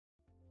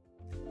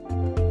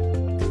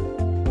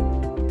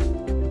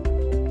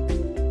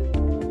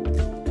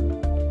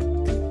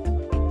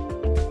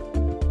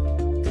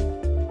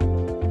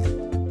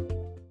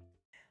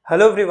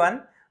Hello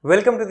everyone,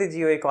 welcome to the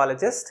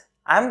GeoEcolologist.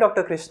 I am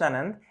Dr.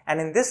 Krishnanand, and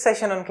in this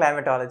session on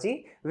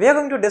climatology, we are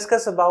going to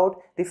discuss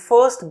about the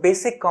first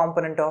basic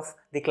component of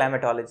the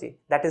climatology,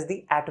 that is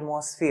the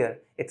atmosphere,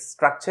 its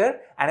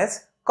structure and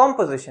its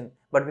composition.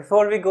 But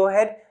before we go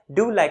ahead,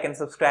 do like and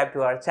subscribe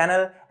to our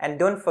channel and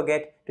don't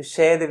forget to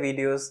share the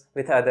videos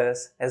with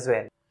others as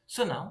well.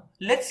 So now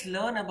let's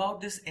learn about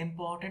this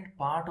important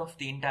part of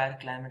the entire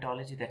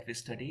climatology that we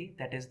study,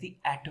 that is the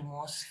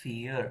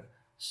atmosphere.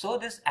 So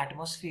this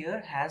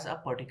atmosphere has a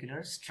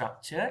particular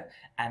structure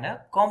and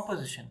a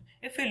composition.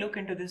 If we look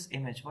into this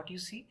image, what you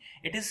see,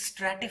 it is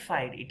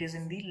stratified, it is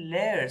in the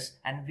layers,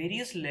 and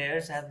various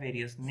layers have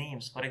various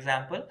names. For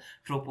example,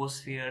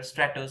 troposphere,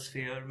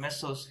 stratosphere,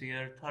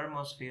 mesosphere,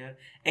 thermosphere,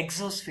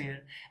 exosphere,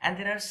 and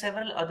there are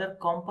several other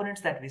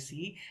components that we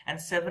see and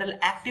several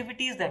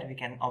activities that we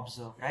can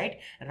observe, right?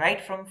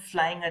 Right from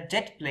flying a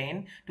jet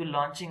plane to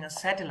launching a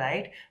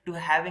satellite to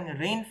having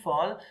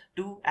rainfall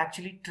to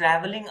actually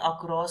traveling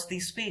across the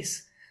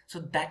space. So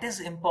that is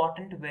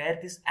important where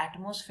this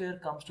atmosphere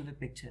comes to the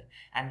picture.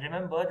 And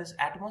remember, this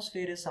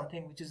atmosphere is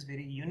something which is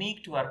very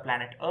unique to our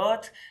planet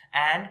Earth,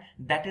 and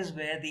that is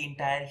where the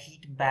entire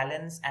heat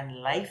balance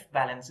and life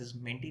balance is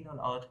maintained on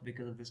Earth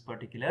because of this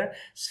particular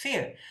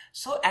sphere.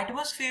 So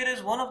atmosphere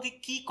is one of the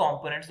key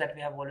components that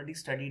we have already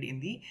studied in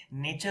the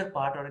nature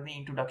part or in the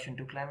introduction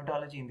to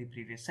climatology in the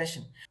previous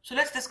session. So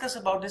let's discuss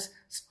about this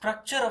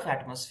structure of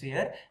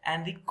atmosphere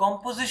and the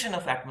composition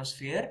of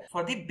atmosphere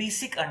for the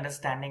basic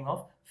understanding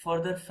of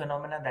further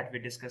phenomena that we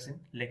discuss in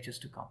lectures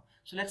to come.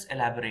 So let's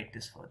elaborate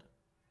this further.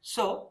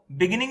 So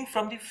beginning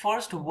from the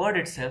first word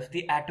itself,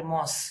 the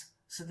atmos.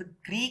 So the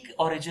Greek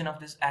origin of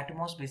this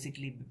atmos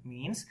basically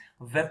means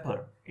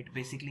vapor. It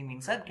basically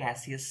means a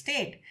gaseous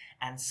state.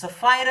 And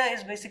sapphira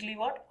is basically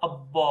what? A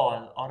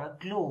ball or a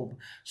globe.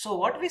 So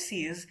what we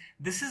see is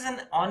this is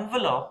an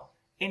envelope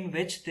in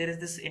which there is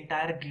this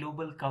entire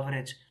global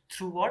coverage.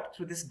 Through what?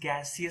 Through this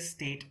gaseous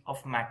state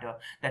of matter,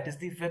 that is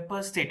the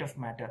vapor state of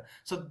matter.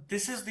 So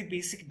this is the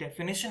basic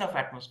definition of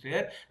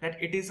atmosphere,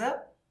 that it is a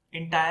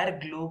entire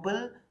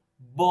global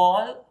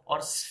ball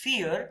or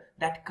sphere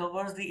that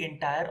covers the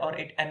entire, or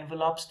it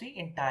envelopes the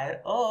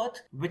entire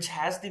Earth, which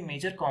has the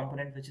major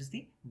component which is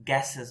the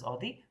gases or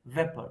the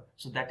vapor.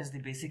 So that is the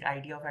basic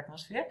idea of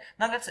atmosphere.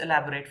 Now let's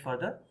elaborate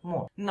further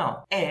more.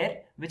 Now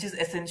air, which is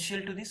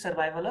essential to the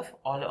survival of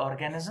all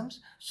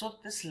organisms. So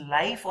this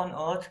life on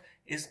Earth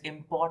is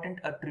important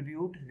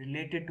attribute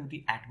related to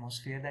the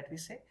atmosphere that we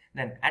say.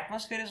 Then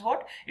atmosphere is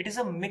what? It is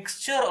a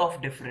mixture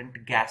of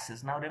different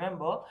gases. Now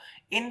remember,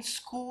 in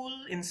school,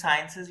 in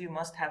sciences, you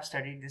must have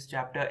studied this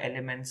chapter,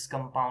 elements,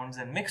 compounds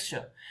and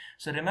mixture.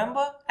 So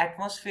remember,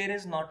 atmosphere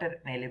is not an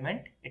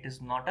element, it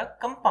is not a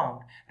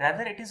compound.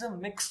 Rather, it is a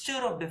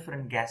mixture of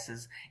different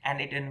gases and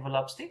it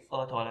envelopes the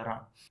Earth all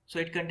around. So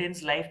it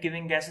contains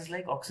life-giving gases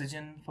like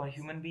oxygen for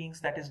human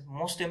beings, that is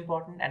most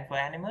important, and for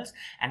animals,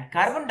 and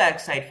carbon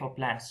dioxide for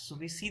plants. So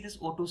we see this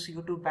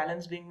O2-CO2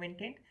 balance being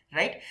maintained,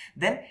 right?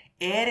 Then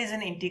air is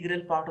an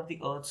integral part of the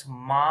Earth's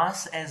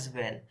mass as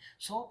well.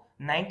 So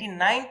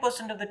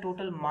 99% of the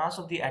total mass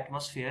of the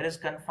atmosphere is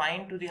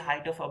confined to the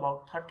height of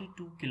about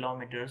 32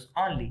 kilometers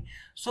only.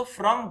 So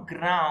from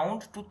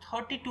ground to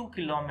 32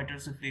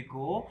 kilometers if we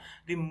go,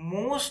 the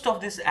most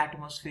of this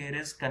atmosphere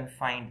is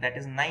confined. That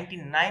is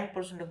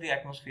 99% of the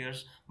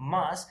atmosphere's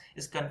mass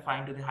is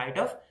confined to the height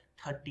of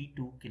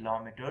 32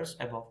 kilometers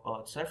above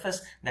Earth's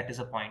surface. That is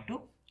a point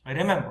to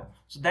remember.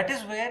 So that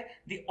is where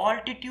the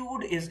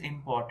altitude is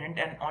important,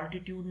 and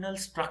altitudinal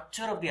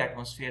structure of the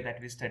atmosphere that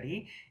we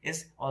study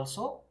is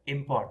also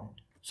important.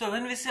 So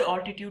when we say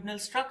altitudinal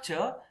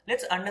structure,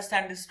 let's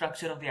understand the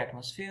structure of the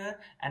atmosphere.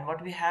 And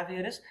what we have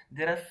here is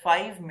there are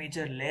 5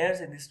 major layers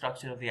in the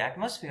structure of the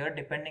atmosphere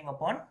depending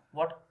upon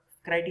what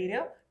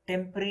criteria?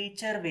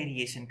 Temperature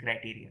variation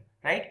criteria,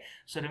 right?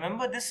 So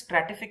remember, this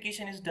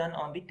stratification is done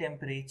on the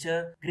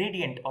temperature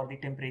gradient or the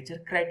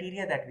temperature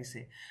criteria that we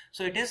say.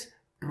 So it is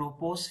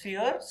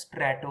troposphere,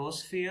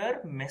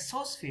 stratosphere,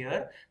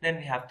 mesosphere, then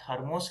we have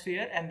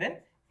thermosphere and then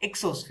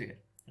exosphere,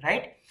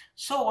 right?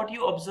 So what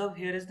you observe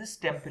here is this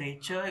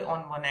temperature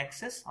on one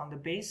axis on the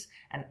base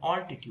and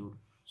altitude.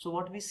 So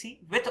what we see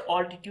with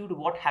altitude,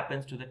 what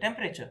happens to the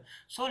temperature?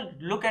 So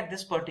look at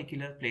this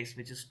particular place,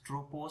 which is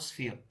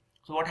troposphere.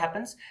 So what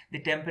happens?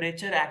 The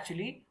temperature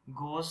actually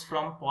goes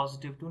from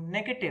positive to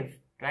negative,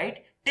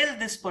 right? Till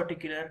this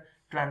particular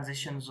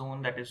transition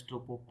zone, that is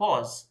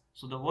tropopause.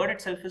 So the word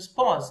itself is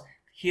pause.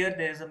 Here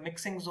there is a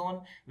mixing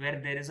zone where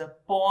there is a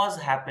pause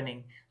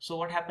happening. So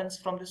what happens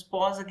from this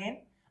pause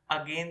again?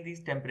 Again, the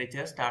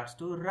temperature starts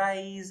to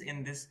rise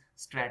in this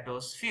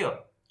stratosphere,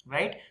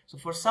 right? So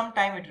for some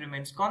time it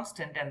remains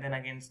constant and then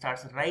again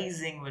starts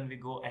rising when we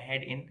go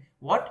ahead in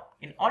what?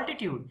 In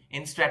altitude,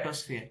 in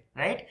stratosphere,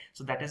 right?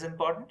 So that is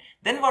important.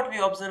 Then what we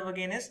observe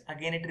again is,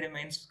 again it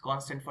remains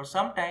constant for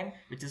some time,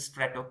 which is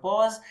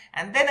stratopause,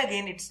 and then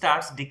again it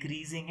starts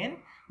decreasing in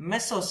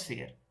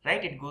mesosphere,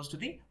 right? It goes to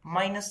the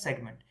minus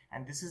segment.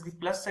 And this is the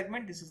plus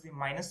segment, this is the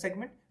minus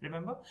segment,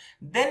 remember.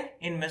 Then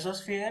in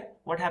mesosphere,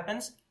 what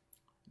happens?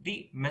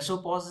 The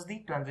mesopause is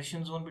the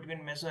transition zone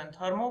between meso and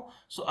thermo.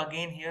 So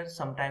again here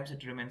sometimes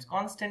it remains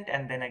constant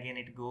and then again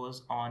it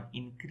goes on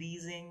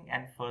increasing,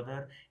 and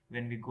further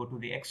when we go to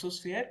the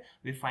exosphere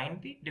we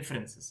find the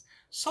differences.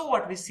 So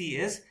what we see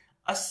is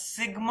a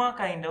sigma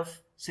kind of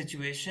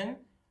situation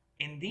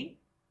in the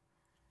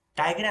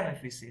diagram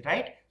if we see,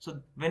 right? So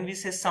when we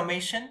say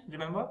summation,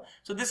 remember,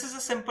 so this is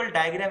a simple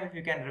diagram. If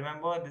you can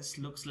remember, this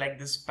looks like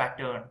this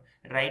pattern,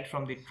 right,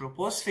 from the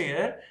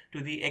troposphere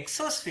to the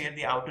exosphere,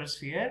 the outer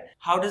sphere.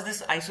 How does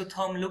this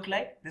isotherm look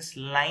like? This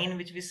line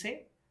which we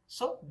say,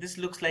 so this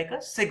looks like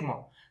a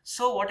sigma.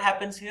 So what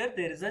happens here,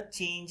 there is a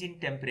change in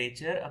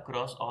temperature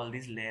across all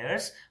these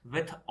layers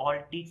with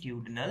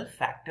altitudinal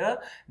factor.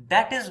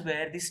 That is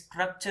where the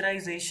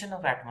structurization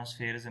of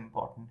atmosphere is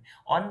important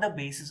on the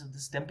basis of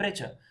this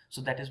temperature.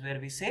 So that is where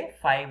we say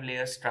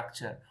 5-layer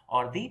structure,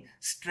 or the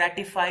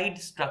stratified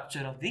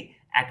structure of the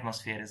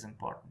atmosphere is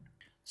important.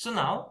 So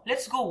now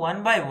let's go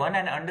one by one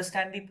and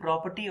understand the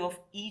property of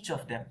each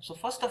of them. So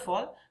first of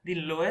all, the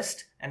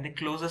lowest and the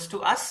closest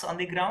to us on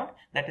the ground,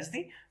 that is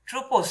the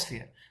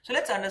troposphere. So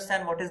let's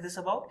understand what is this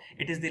about.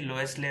 It is the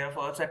lowest layer of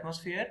Earth's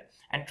atmosphere,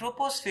 and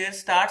troposphere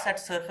starts at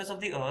surface of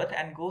the Earth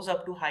and goes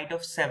up to height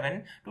of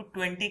 7 to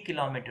 20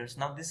 kilometers.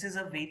 Now this is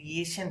a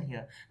variation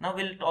here. Now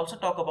we'll also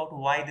talk about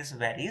why this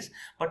varies,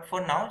 but for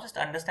now just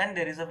understand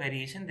there is a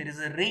variation. There is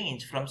a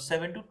range from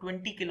 7 to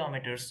 20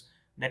 kilometers.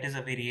 That is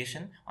a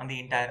variation on the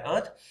entire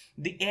Earth.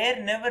 The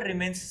air never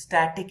remains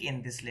static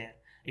in this layer.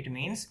 It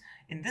means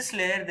in this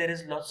layer there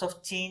is lots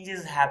of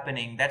changes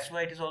happening. That's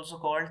why it is also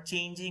called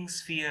changing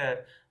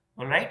sphere.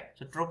 Alright,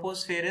 so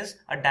troposphere is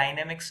a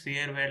dynamic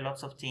sphere where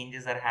lots of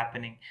changes are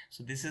happening.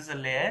 So this is a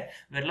layer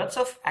where lots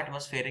of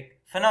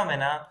atmospheric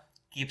phenomena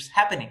keeps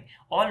happening.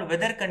 All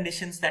weather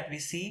conditions that we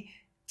see,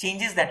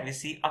 changes that we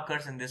see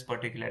occurs in this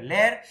particular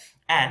layer,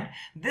 and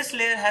this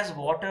layer has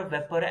water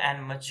vapor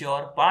and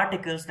mature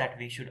particles that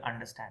we should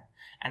understand.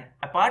 And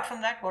apart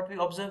from that, what we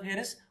observe here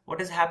is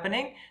what is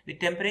happening. The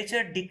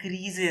temperature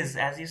decreases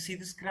as you see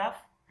this graph,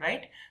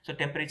 right? So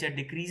temperature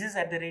decreases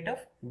at the rate of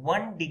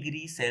 1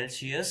 degree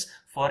Celsius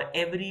for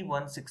every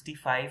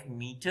 165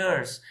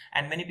 meters,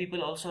 and many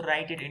people also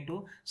write it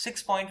into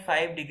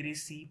 6.5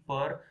 degrees C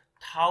per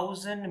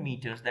 1000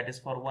 meters, that is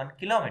for 1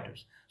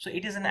 kilometers. So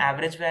it is an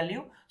average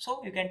value,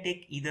 so you can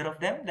take either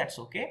of them, that's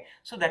okay.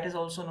 So that is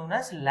also known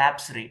as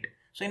lapse rate.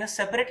 So in a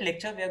separate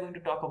lecture we are going to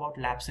talk about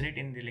lapse rate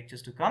in the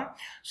lectures to come.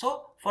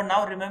 So for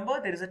now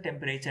remember, there is a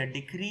temperature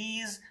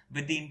decrease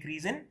with the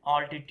increase in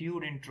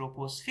altitude in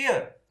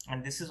troposphere,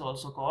 and this is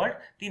also called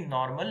the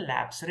normal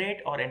lapse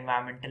rate or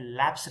environmental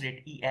lapse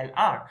rate,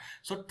 ELR.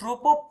 So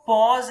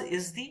tropopause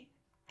is the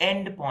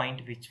end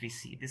point which we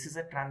see. This is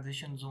a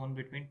transition zone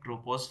between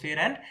troposphere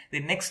and the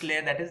next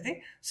layer, that is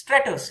the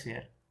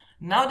stratosphere.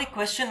 Now the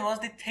question was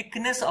the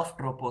thickness of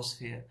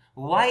troposphere,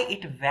 why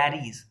it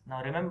varies.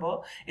 Now remember,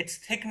 its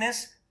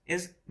thickness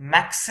is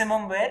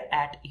maximum where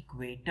at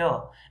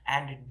equator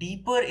and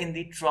deeper in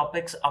the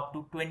tropics up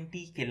to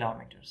 20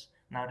 kilometers.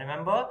 Now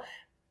remember,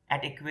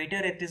 at equator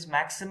it is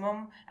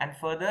maximum and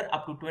further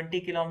up to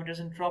 20 kilometers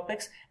in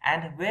tropics,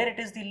 and where it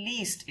is the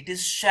least, it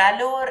is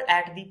shallower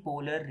at the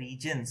polar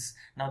regions.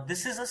 Now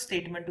this is a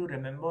statement to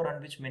remember on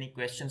which many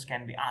questions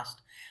can be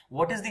asked.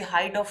 What is the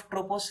height of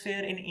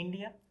troposphere in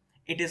India?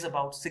 It is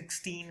about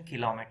 16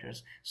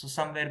 kilometers. So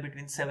somewhere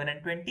between 7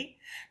 and 20.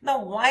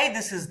 Now why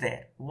this is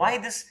there? Why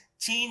this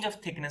change of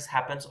thickness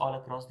happens all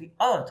across the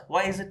Earth?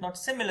 Why is it not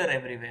similar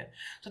everywhere?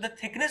 So the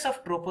thickness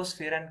of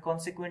troposphere and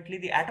consequently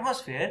the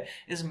atmosphere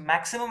is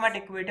maximum at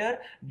equator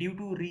due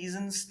to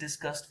reasons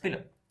discussed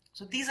below.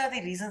 So these are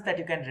the reasons that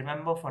you can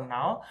remember for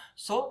now.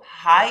 So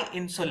high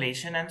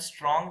insolation and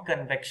strong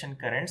convection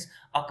currents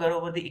occur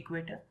over the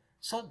equator.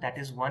 So that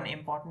is one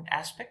important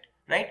aspect,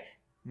 right?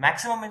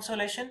 Maximum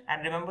insolation,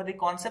 and remember the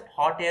concept,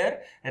 hot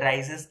air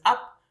rises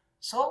up.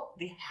 So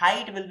the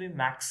height will be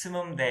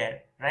maximum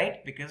there,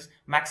 right? Because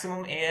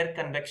maximum air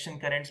convection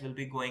currents will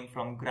be going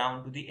from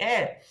ground to the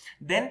air.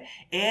 Then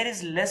air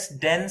is less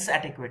dense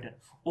at equator.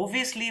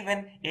 Obviously,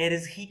 when air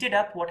is heated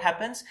up, what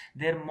happens?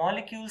 Their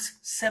molecules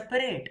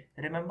separate.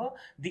 Remember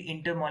the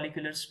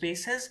intermolecular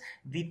spaces,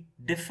 the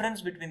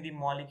difference between the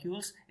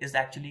molecules is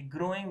actually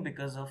growing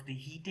because of the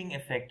heating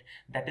effect.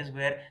 That is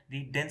where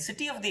the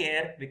density of the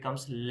air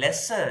becomes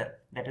lesser.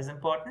 That is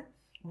important.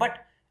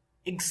 But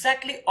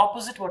exactly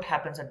opposite what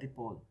happens at the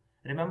pole.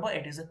 Remember,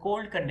 it is a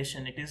cold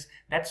condition.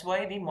 That's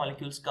why the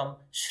molecules come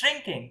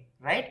shrinking,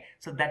 right?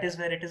 So that is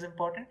where it is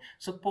important.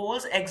 So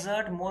poles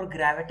exert more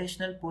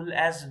gravitational pull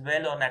as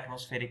well on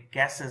atmospheric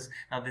gases.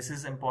 Now this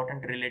is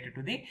important related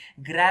to the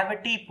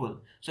gravity pull.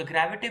 So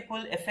gravity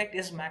pull effect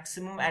is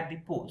maximum at the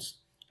poles.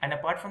 And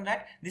apart from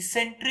that, the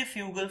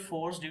centrifugal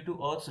force due to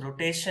Earth's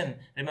rotation.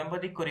 Remember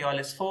the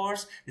Coriolis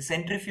force, the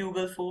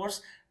centrifugal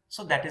force.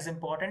 So that is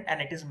important,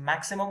 and it is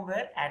maximum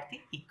where? At the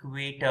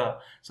equator.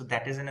 So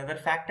that is another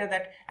factor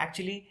that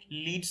actually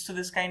leads to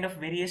this kind of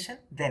variation.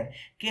 Then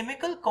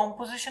chemical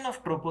composition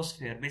of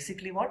troposphere,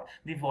 basically what?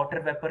 The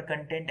water vapor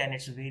content and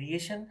its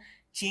variation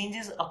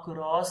changes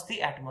across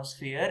the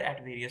atmosphere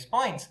at various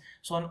points.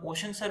 So on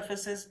ocean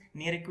surfaces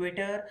near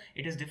equator,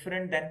 it is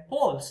different than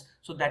poles.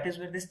 So that is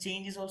where this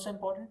change is also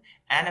important.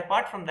 And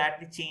apart from that,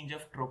 the change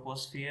of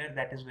troposphere,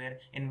 that is where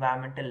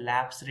environmental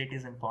lapse rate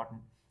is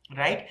important.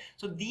 Right?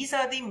 So these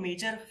are the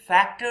major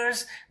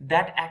factors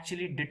that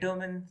actually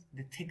determine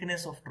the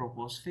thickness of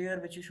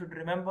troposphere, which you should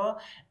remember.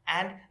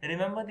 And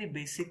remember the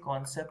basic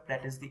concept,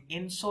 that is the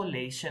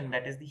insolation,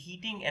 that is the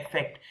heating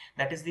effect.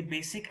 That is the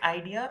basic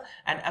idea.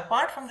 And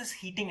apart from this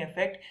heating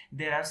effect,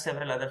 there are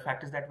several other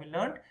factors that we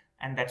learned.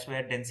 And that's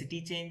where density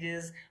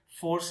changes,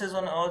 forces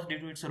on Earth due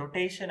to its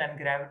rotation and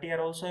gravity are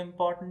also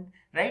important,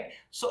 right?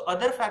 So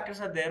other factors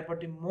are there,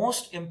 but the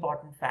most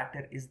important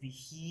factor is the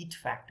heat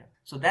factor.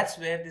 So that's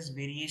where this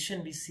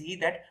variation we see,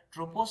 that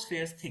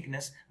troposphere's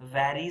thickness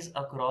varies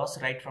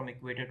across right from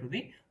equator to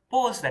the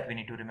poles, that we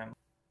need to remember.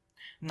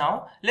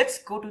 Now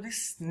let's go to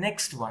this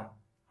next one.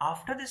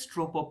 After this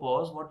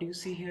tropopause, what do you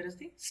see here is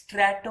the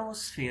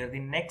stratosphere, the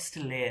next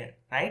layer,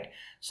 right?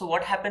 So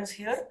what happens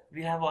here?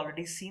 We have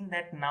already seen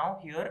that now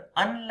here,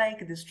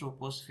 unlike this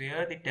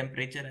troposphere, the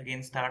temperature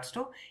again starts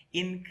to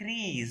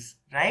increase,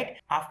 right?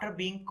 After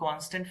being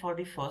constant for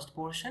the first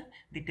portion,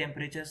 the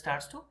temperature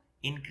starts to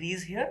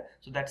increase here.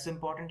 So that's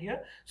important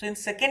here. So in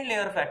second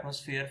layer of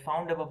atmosphere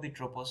found above the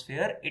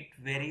troposphere, it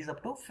varies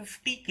up to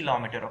 50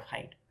 km of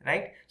height,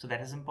 right? So that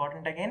is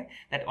important again,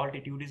 that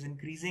altitude is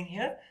increasing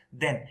here.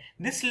 Then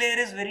this layer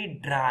is very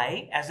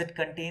dry as it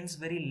contains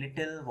very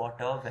little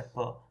water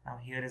vapor. Now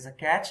here is a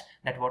catch,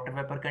 that water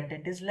vapor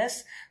content is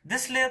less.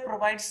 This layer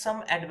provides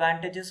some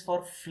advantages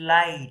for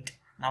flight.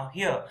 Now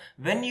here,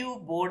 when you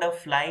board a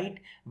flight,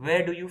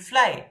 where do you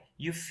fly?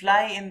 You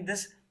fly in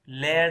this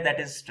layer, that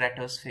is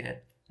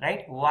stratosphere.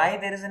 Right? Why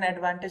there is an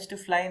advantage to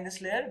fly in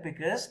this layer?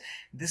 Because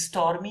the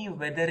stormy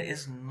weather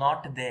is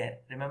not there.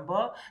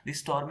 Remember, the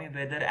stormy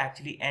weather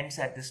actually ends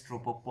at this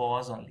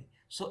tropopause only.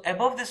 So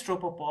above this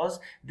tropopause,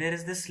 there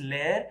is this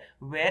layer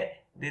where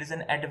there is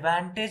an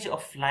advantage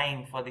of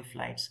flying for the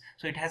flights.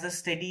 So it has a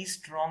steady,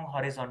 strong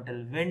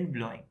horizontal wind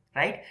blowing,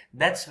 right?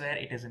 That's where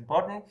it is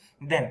important.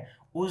 Then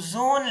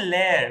ozone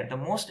layer, the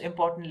most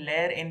important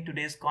layer in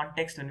today's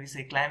context when we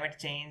say climate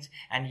change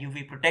and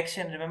UV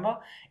protection, remember,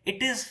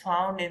 it is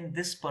found in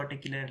this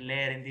particular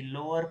layer, in the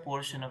lower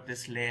portion of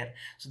this layer.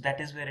 So that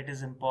is where it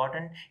is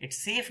important. It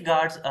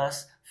safeguards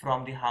us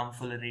from the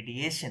harmful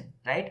radiation,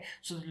 right?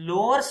 So the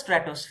lower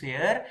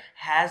stratosphere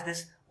has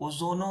this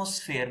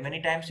ozonosphere.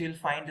 Many times you will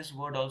find this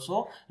word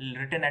also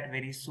written at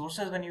various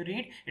sources when you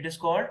read. It is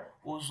called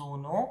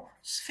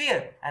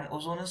ozonosphere, and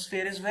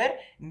ozonosphere is where?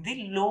 In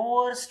the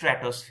lower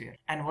stratosphere.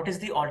 And what is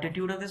the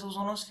altitude of this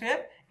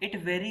ozonosphere?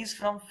 It varies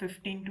from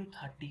 15 to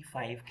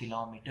 35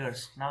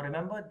 kilometers. Now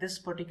remember this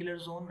particular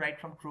zone right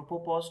from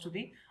tropopause to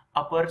the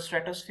upper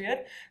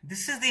stratosphere,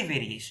 this is the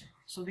variation.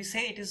 So we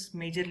say it is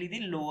majorly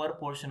the lower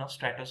portion of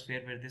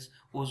stratosphere where this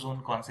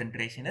ozone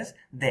concentration is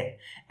there.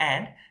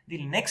 And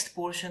the next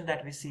portion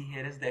that we see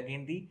here is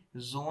again the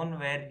zone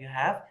where you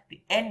have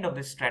the end of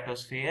the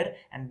stratosphere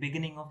and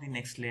beginning of the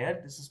next layer.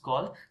 This is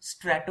called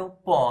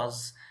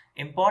stratopause.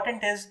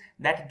 Important is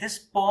that this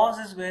pause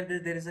is where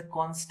there is a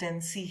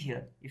constancy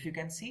here. If you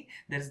can see,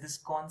 there is this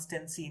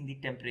constancy in the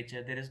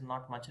temperature. There is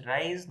not much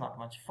rise, not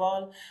much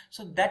fall.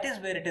 So that is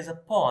where it is a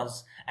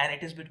pause, and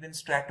it is between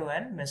strato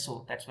and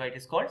meso. That's why it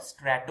is called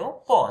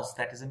stratopause.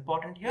 That is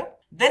important here.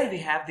 Then we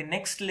have the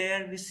next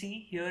layer we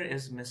see here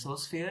is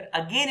mesosphere.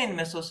 Again in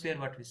mesosphere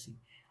what we see?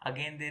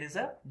 Again there is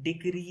a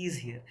decrease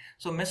here.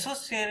 So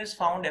mesosphere is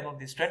found above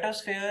the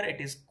stratosphere.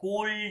 It is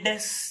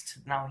coldest.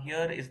 Now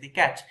here is the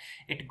catch.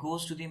 It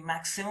goes to the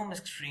maximum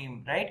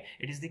extreme, right?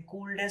 It is the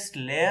coldest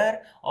layer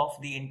of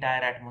the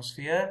entire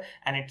atmosphere,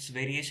 and its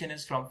variation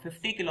is from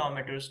 50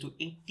 kilometers to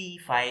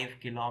 85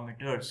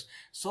 kilometers.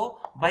 So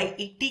by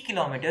 80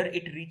 kilometer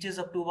it reaches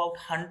up to about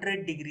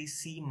 100 degrees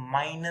C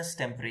minus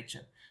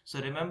temperature. So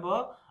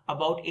remember,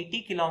 about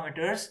 80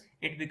 kilometers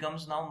it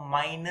becomes now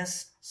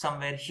minus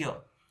somewhere here.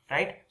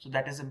 Right? So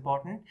that is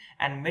important.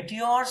 And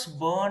meteors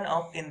burn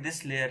up in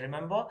this layer.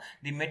 Remember,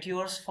 the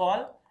meteors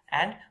fall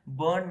and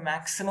burn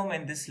maximum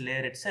in this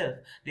layer itself.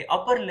 The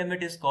upper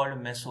limit is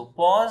called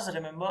mesopause.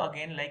 Remember,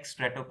 again, like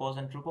stratopause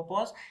and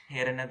tropopause,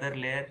 here another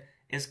layer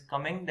is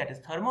coming, that is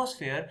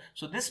thermosphere.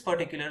 So this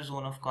particular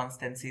zone of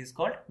constancy is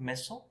called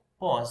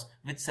mesopause,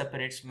 which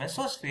separates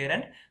mesosphere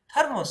and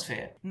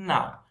thermosphere.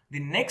 Now, the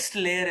next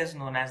layer is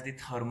known as the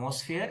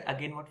thermosphere.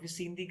 Again, what we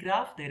see in the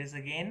graph, there is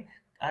again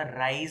a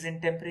rise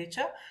in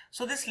temperature.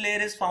 So this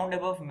layer is found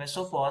above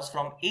mesopause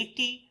from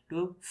 80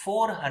 to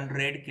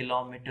 400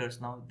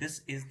 kilometers. Now this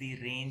is the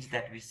range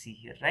that we see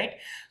here, right?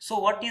 So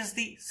what is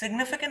the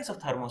significance of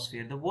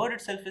thermosphere? The word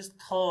itself is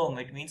therm,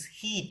 it means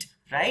heat,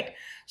 right?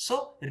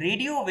 So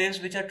radio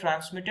waves which are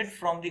transmitted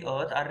from the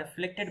earth are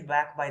reflected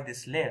back by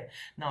this layer.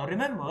 Now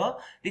remember,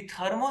 the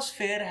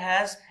thermosphere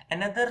has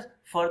another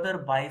further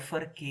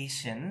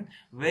bifurcation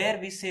where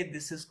we say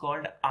this is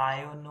called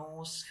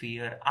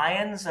ionosphere.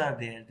 Ions are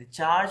there, the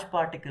charged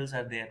particles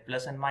are there,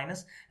 plus and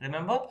minus.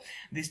 Remember,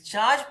 these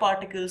charged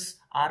particles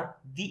are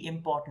the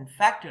important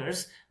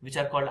factors which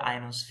are called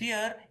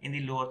ionosphere in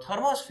the lower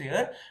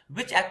thermosphere,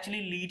 which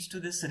actually leads to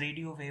this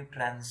radio wave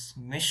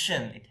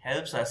transmission. It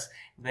helps us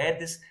where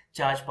this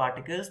charged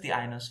particles, the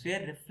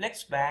ionosphere,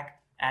 reflects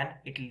back and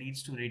it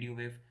leads to radio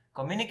wave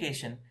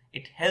communication.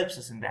 It helps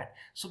us in that.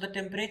 So the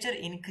temperature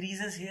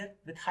increases here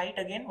with height,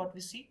 again what we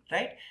see,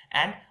 right?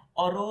 And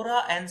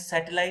aurora and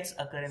satellites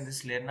occur in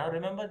this layer. Now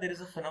remember, there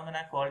is a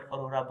phenomena called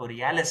aurora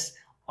borealis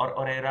or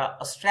aurora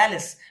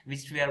australis,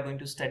 which we are going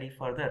to study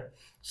further.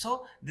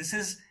 So this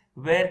is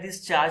where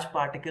these charged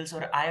particles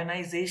or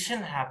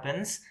ionization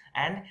happens,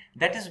 and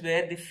that is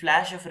where the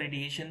flash of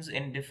radiations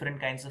in different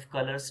kinds of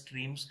color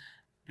streams,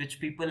 which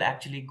people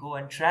actually go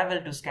and travel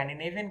to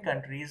Scandinavian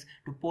countries,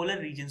 to polar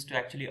regions to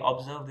actually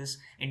observe this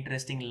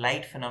interesting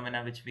light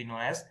phenomena which we know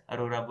as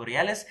aurora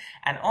borealis.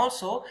 And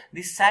also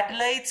the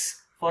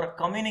satellites for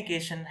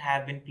communication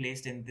have been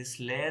placed in this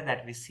layer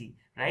that we see,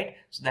 right?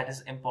 So that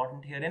is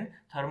important here in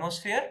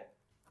thermosphere.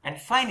 And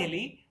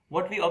finally,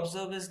 what we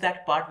observe is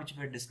that part which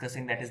we are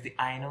discussing, that is the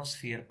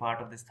ionosphere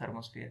part of this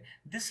thermosphere.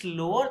 This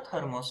lower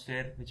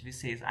thermosphere, which we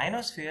say is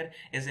ionosphere,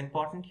 is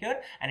important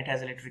here, and it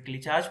has electrically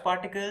charged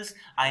particles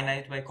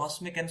ionized by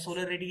cosmic and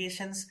solar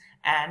radiations.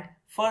 And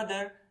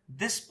further,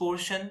 this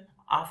portion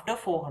after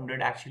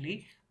 400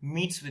 actually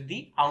meets with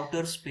the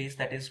outer space,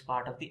 that is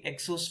part of the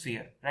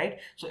exosphere, right?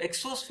 So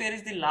exosphere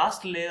is the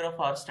last layer of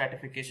our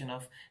stratification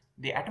of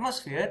the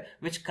atmosphere,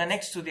 which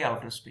connects to the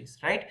outer space,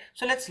 right?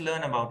 So let's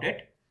learn about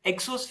it.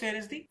 Exosphere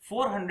is the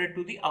 400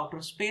 to the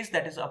outer space,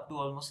 that is up to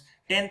almost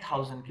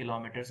 10,000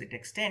 kilometers it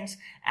extends.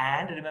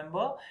 And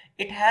remember,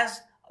 it has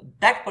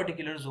that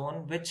particular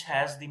zone which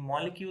has the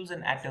molecules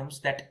and atoms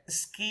that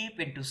escape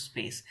into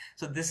space.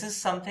 So this is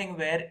something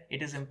where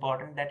it is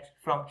important that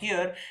from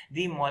here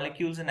the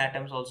molecules and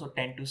atoms also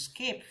tend to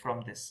escape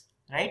from this,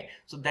 right?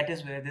 So that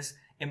is where this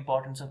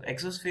importance of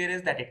exosphere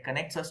is, that it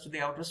connects us to the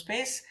outer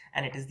space,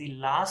 and it is the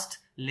last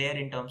layer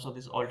in terms of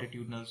this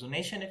altitudinal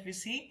zonation. If we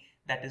see,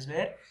 that is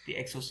where the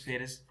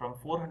exosphere is from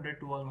 400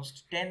 to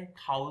almost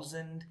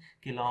 10,000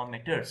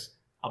 kilometers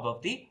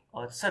above the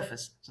Earth's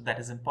surface. So that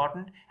is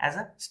important as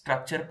a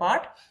structure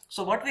part.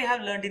 So what we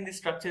have learned in the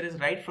structure is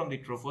right from the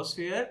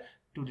troposphere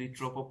to the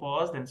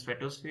tropopause, then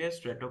stratosphere,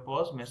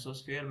 stratopause,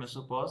 mesosphere,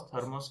 mesopause,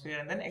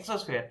 thermosphere, and then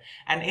exosphere,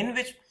 and in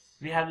which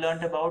we have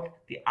learned about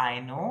the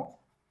iono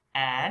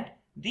and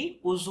the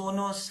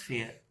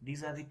ozonosphere.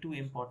 These are the two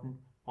important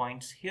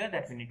points here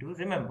that we need to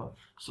remember.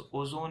 So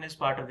ozone is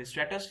part of the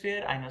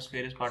stratosphere,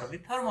 ionosphere is part of the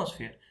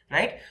thermosphere,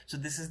 right? So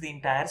this is the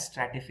entire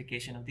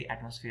stratification of the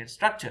atmosphere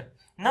structure.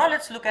 Now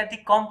let's look at the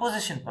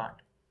composition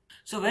part.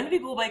 So when we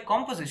go by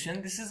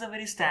composition, this is a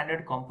very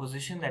standard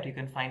composition that you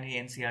can find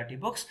in NCERT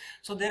books.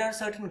 So there are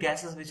certain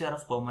gases which are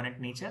of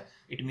permanent nature.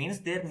 It means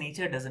their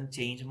nature doesn't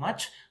change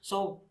much.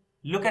 So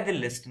look at the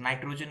list: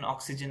 nitrogen,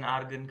 oxygen,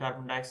 argon,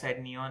 carbon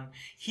dioxide, neon,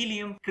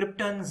 helium,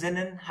 krypton,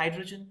 xenon,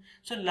 hydrogen.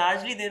 So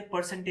largely their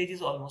percentage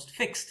is almost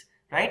fixed,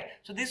 right?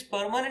 So these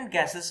permanent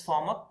gases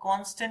form a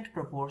constant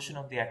proportion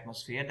of the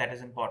atmosphere. That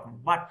is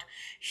important. But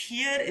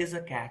here is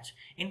a catch.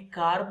 In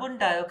carbon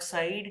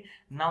dioxide,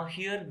 now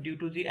here due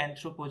to the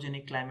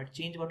anthropogenic climate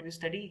change what we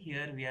study,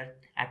 here we are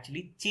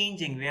actually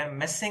changing, we are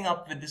messing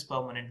up with this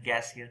permanent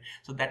gas here.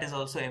 So that is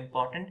also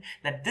important,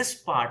 that this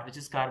part which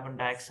is carbon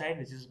dioxide,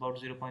 which is about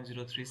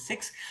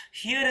 0.036,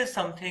 here is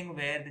something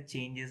where the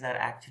changes are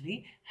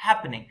actually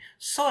happening.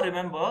 So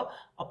remember,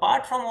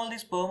 apart from all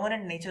this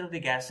permanent nature of the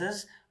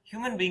gases,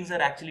 human beings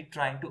are actually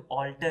trying to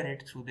alter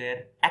it through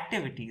their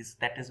activities.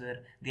 That is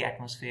where the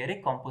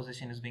atmospheric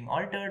composition is being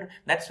altered.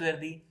 That's where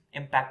the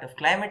impact of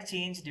climate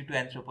change due to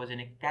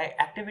anthropogenic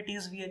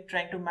activities we are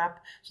trying to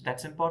map. So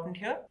that's important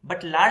here.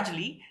 But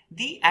largely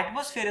the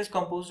atmosphere is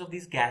composed of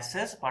these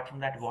gases, apart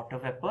from that water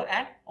vapor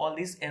and all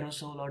these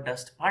aerosol or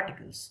dust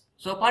particles.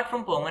 So apart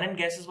from permanent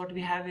gases, what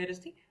we have here is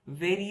the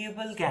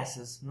variable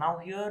gases. Now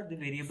here the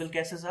variable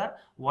gases are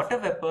water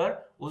vapor,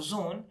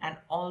 ozone, and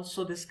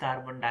also this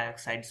carbon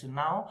dioxide. So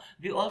now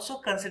we also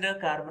consider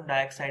carbon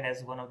dioxide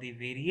as one of the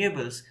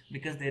variables,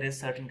 because there is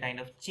certain kind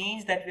of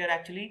change that we are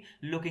actually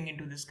looking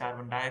into this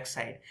carbon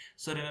dioxide.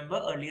 So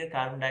remember, earlier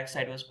carbon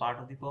dioxide was part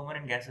of the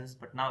permanent gases,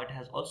 but now it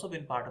has also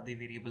been part of the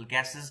variable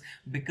gases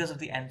because of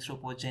the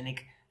anthropogenic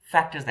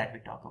factors that we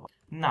talk about.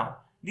 Now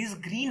these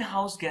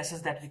greenhouse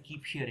gases that we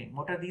keep hearing,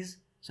 what are these?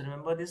 So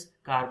remember this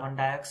carbon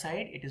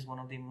dioxide, it is one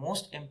of the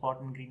most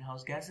important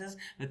greenhouse gases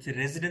with a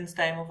residence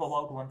time of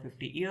about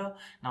 150 years.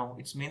 Now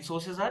its main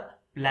sources are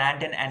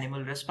plant and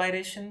animal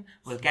respiration,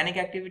 volcanic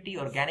activity,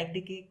 organic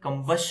decay,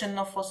 combustion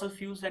of fossil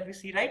fuels that we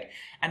see, right?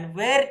 And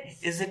where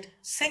is it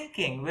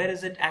sinking? Where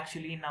is it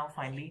actually now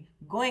finally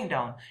going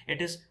down?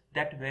 It is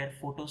that where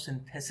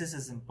photosynthesis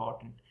is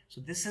important. So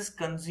this is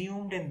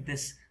consumed in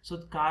this. So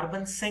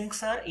carbon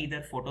sinks are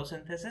either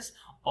photosynthesis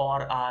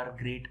or our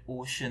great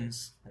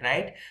oceans,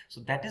 right?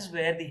 So that is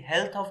where the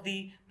health of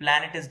the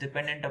planet is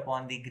dependent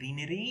upon the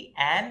greenery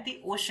and the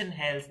ocean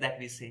health that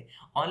we say,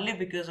 only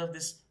because of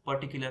this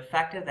particular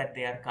factor that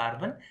they are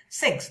carbon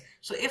sinks.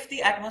 So if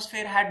the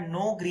atmosphere had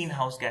no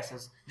greenhouse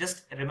gases,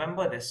 just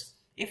remember this.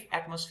 If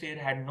atmosphere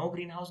had no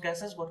greenhouse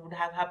gases, what would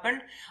have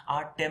happened?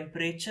 Our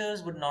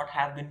temperatures would not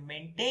have been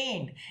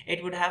maintained.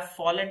 It would have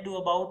fallen to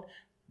about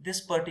this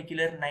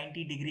particular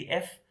 90 degree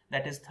F,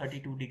 that is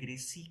 32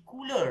 degrees C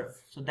cooler.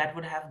 So that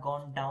would have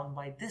gone down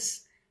by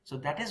this. So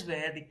that is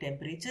where the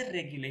temperature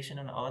regulation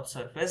on Earth's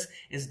surface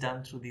is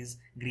done through these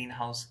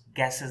greenhouse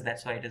gases.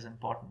 That's why it is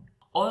important.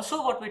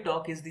 Also, what we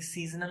talk is the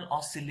seasonal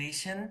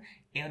oscillation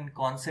in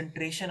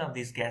concentration of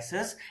these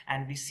gases,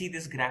 and we see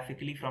this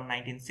graphically from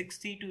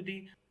 1960 to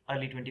the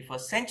early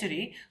 21st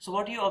century. So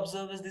what you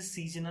observe is this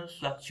seasonal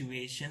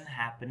fluctuation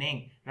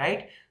happening,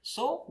 right?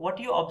 So what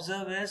you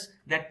observe is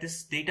that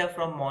this data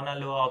from Mauna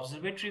Loa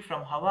Observatory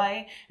from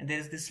Hawaii, and there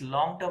is this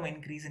long-term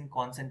increase in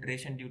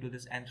concentration due to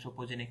this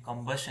anthropogenic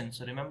combustion.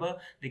 So remember,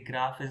 the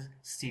graph is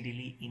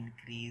steadily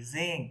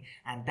increasing,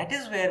 and that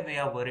is where we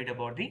are worried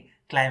about the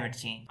climate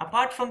change.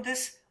 Apart from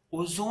this,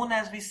 ozone,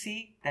 as we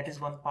see, that is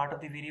one part of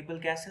the variable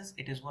gases.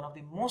 It is one of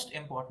the most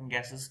important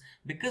gases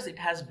because it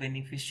has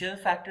beneficial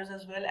factors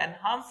as well and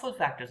harmful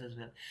factors as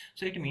well.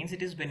 So it means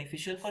it is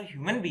beneficial for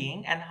human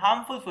being and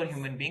harmful for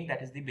human being.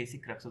 That is the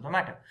basic crux of the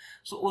matter.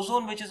 So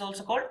ozone, which is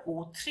also called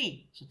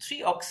O3. So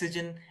 3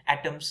 oxygen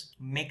atoms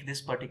make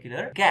this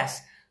particular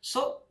gas.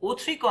 So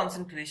O3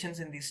 concentrations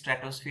in the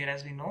stratosphere,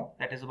 as we know,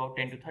 that is about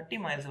 10 to 30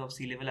 miles above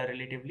sea level, are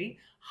relatively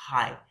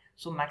high.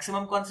 So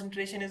maximum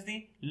concentration is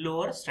the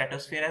lower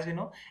stratosphere, as we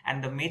know,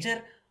 and the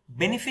major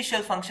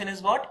beneficial function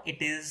is what?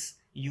 It is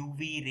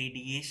UV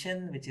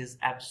radiation, which is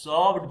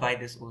absorbed by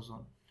this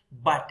ozone.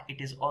 But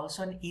it is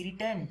also an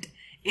irritant.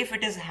 If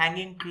it is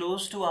hanging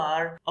close to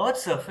our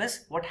Earth's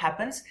surface, what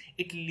happens?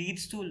 It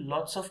leads to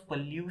lots of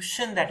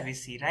pollution that we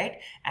see, right?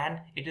 And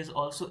it is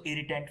also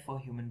irritant for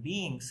human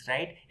beings,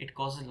 right? It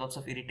causes lots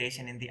of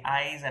irritation in the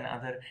eyes and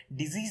other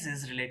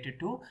diseases related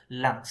to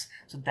lungs.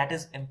 So that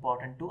is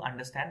important to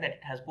understand, that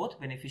it has both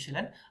beneficial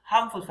and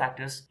harmful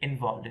factors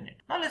involved in it.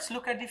 Now let's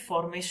look at the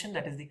formation,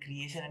 that is the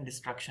creation and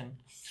destruction,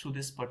 through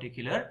this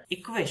particular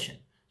equation.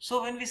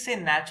 So when we say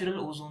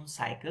natural ozone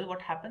cycle,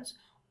 what happens?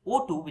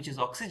 O2, which is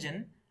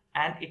oxygen,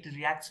 and it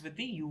reacts with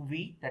the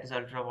UV, that is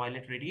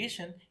ultraviolet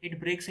radiation, it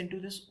breaks into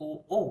this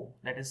OO,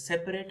 that is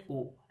separate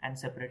O and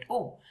separate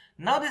O.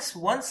 Now this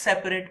one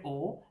separate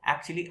O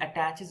actually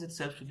attaches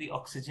itself to the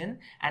oxygen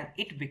and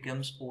it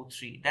becomes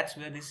O3. That's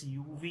where this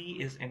UV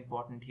is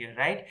important here,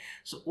 right?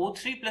 So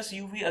O3 plus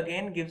UV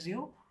again gives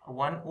you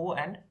one O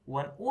and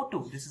one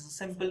O2. This is a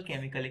simple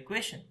chemical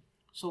equation.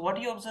 So what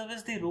you observe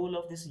is the role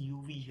of this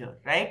UV here,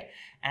 right?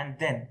 And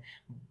then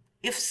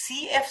if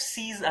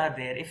CFCs are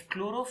there, if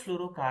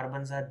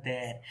chlorofluorocarbons are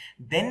there,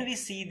 then we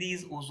see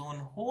these ozone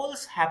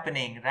holes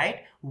happening,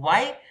 right?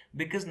 Why?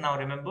 Because now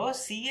remember,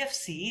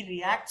 CFC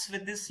reacts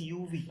with this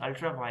UV,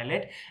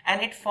 ultraviolet,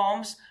 and it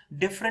forms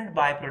different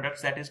byproducts,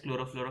 that is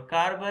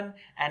chlorofluorocarbon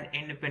and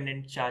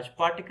independent charged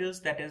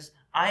particles, that is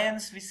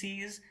ions we see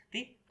is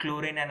the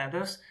chlorine and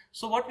others.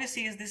 So what we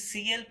see is this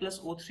Cl plus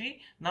O3.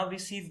 Now we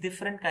see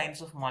different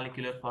kinds of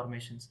molecular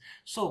formations.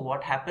 So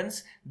what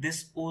happens?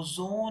 This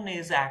ozone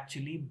is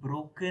actually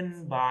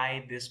broken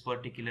by this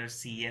particular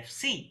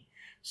CFC.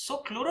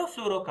 So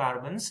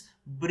chlorofluorocarbons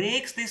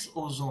breaks this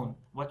ozone,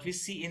 what we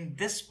see in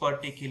this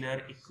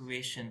particular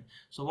equation.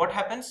 So what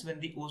happens when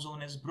the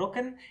ozone is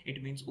broken?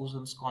 It means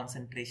ozone's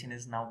concentration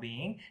is now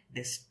being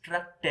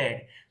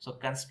destructed. So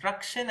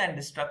construction and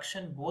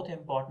destruction, both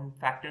important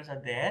factors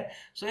are there.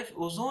 So if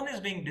ozone is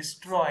being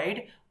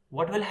destroyed,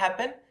 what will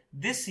happen?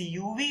 This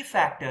UV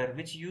factor,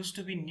 which used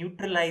to be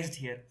neutralized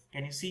here,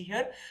 can you see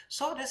here?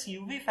 So this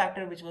UV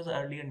factor, which was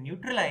earlier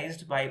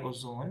neutralized by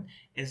ozone,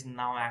 is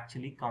now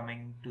actually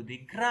coming to the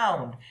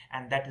ground,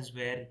 and that is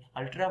where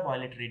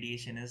ultraviolet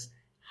radiation is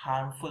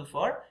harmful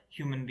for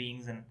human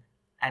beings and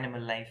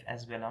animal life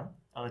as well on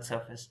Earth's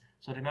surface.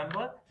 So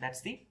remember,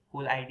 that's the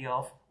whole idea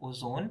of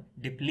ozone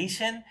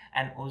depletion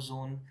and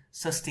ozone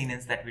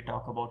sustenance that we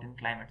talk about in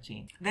climate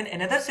change. Then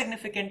another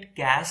significant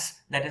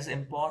gas that is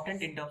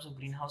important in terms of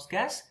greenhouse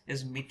gas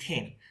is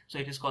methane. So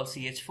it is called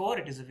CH4.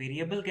 It is a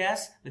variable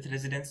gas with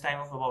residence time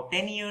of about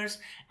 10 years.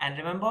 And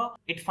remember,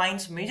 it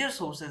finds major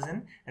sources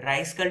in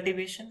rice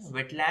cultivation,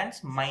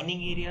 wetlands,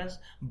 mining areas,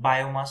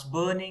 biomass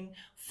burning,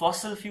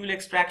 fossil fuel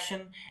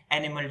extraction,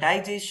 animal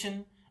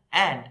digestion,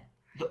 and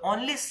the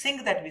only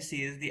sink that we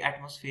see is the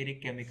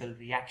atmospheric chemical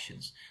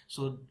reactions.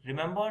 So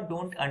remember,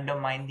 don't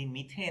undermine the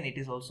methane. It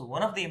is also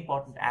one of the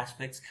important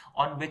aspects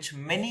on which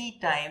many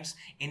times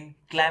in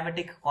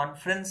climatic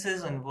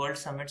conferences and world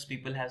summits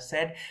people have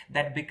said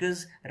that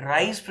because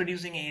rice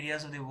producing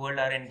areas of the world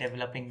are in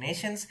developing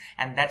nations,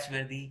 and that's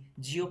where the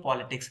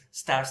geopolitics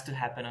starts to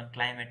happen on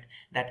climate,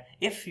 that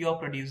if you're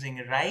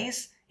producing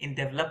rice In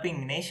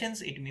developing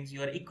nations, it means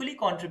you are equally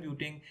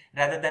contributing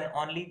rather than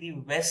only the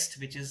West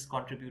which is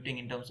contributing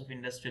in terms of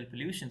industrial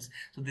pollutions.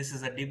 So this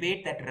is a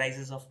debate that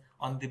rises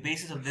on the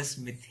basis of this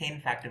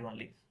methane factor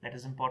only. That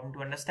is important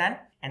to understand.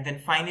 And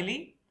then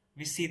finally,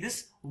 we see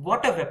this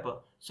water vapor.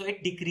 So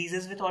it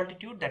decreases with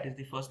altitude. That is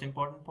the first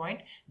important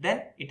point.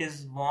 Then it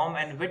is warm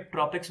and wet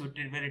tropics where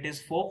it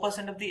is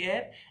 4% of the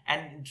air,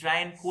 and dry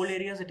and cold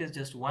areas it is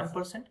just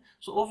 1%.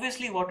 So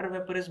obviously water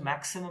vapor is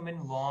maximum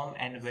in warm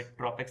and wet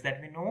tropics, that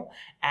we know,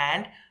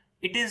 and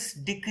it is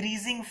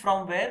decreasing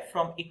from where?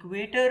 From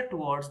equator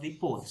towards the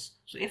poles.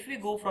 So if we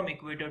go from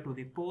equator to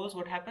the poles,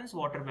 what happens?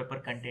 Water vapor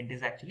content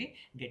is actually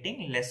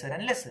getting lesser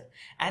and lesser.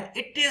 And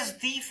it is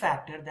the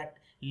factor that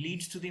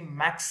leads to the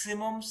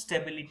maximum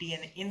stability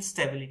and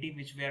instability,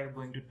 which we are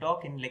going to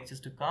talk in lectures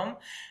to come.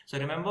 So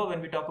remember,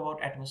 when we talk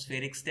about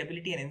atmospheric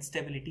stability and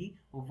instability,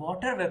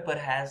 water vapor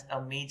has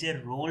a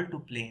major role to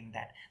play in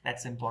that.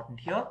 That's important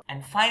here.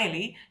 And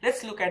finally,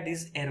 let's look at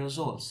these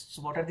aerosols.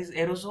 So what are these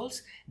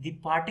aerosols? The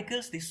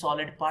particles, the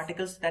solid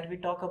particles that we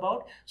talk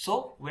about.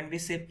 So when we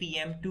say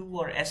PM2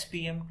 or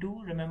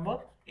SPM2, remember,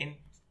 in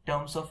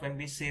terms of when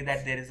we say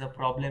that there is a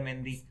problem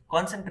in the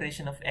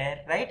concentration of air,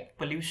 right?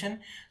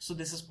 Pollution. So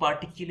this is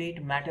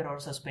particulate matter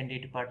or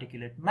suspended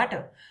particulate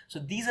matter. So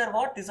these are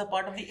what? These are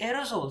part of the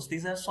aerosols.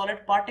 These are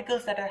solid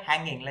particles that are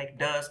hanging like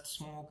dust,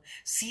 smoke,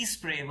 sea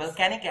spray,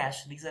 volcanic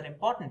ash. These are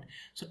important.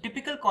 So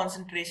typical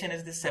concentration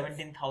is this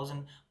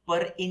 17,000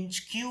 per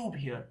inch cube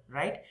here,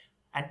 right?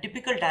 And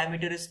typical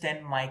diameter is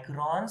 10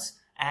 microns.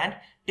 And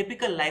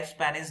typical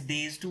lifespan is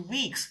days to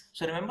weeks.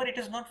 So remember, it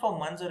is not for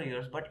months or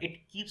years, but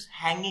it keeps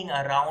hanging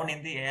around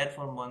in the air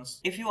for months.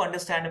 If you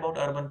understand about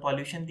urban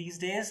pollution these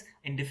days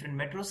in different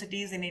metro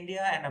cities in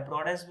India and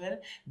abroad as well,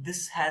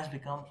 this has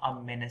become a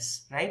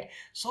menace, right?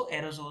 So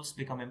aerosols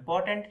become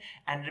important.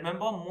 And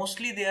remember,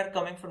 mostly they are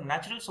coming from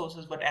natural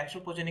sources, but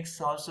anthropogenic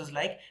sources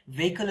like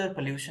vehicular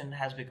pollution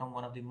has become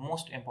one of the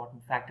most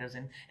important factors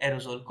in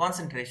aerosol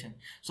concentration.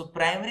 So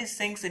primary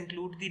sinks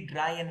include the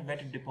dry and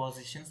wet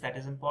depositions, that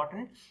is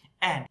important,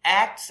 and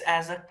acts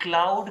as a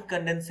cloud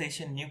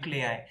condensation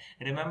nuclei.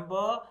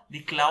 Remember, the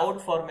cloud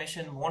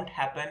formation won't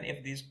happen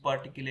if these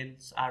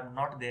particulates are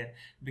not there,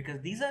 because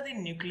these are the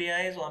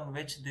nuclei on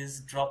which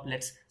these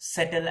droplets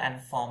settle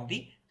and form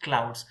the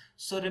clouds.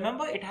 So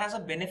remember, it has a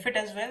benefit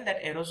as well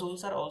that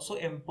aerosols are also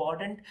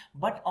important,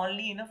 but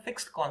only in a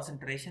fixed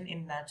concentration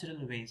in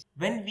natural ways.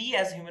 When we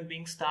as human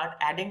beings start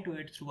adding to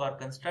it through our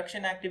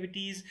construction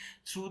activities,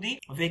 through the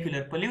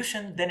vehicular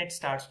pollution, then it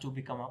starts to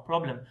become a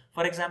problem.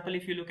 For example,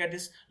 if you look at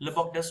this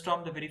Lubbock dust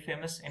storm, the very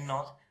famous in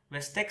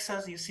West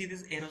Texas, you see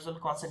this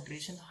aerosol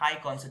concentration, high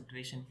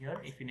concentration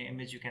here. If in an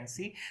image you can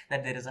see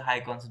that there is a high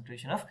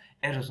concentration of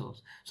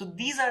aerosols. So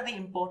these are the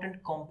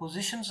important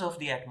compositions of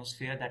the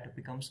atmosphere that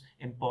becomes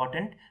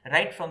important,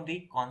 right from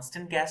the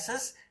constant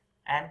gases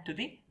and to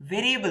the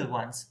variable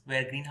ones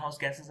where greenhouse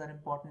gases are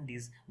important.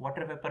 These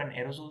water vapor and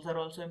aerosols are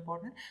also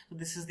important. So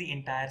this is the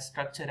entire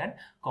structure and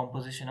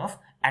composition of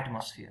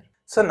atmosphere.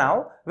 So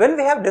now, when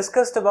we have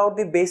discussed about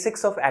the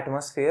basics of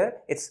atmosphere,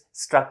 its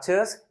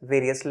structures,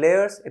 various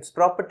layers, its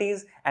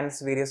properties and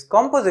its various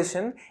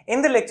composition,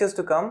 in the lectures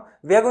to come,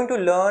 we are going to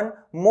learn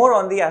more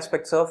on the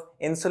aspects of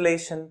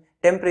insolation,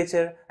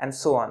 temperature and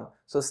so on.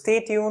 So stay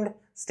tuned,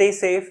 stay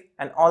safe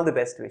and all the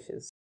best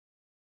wishes.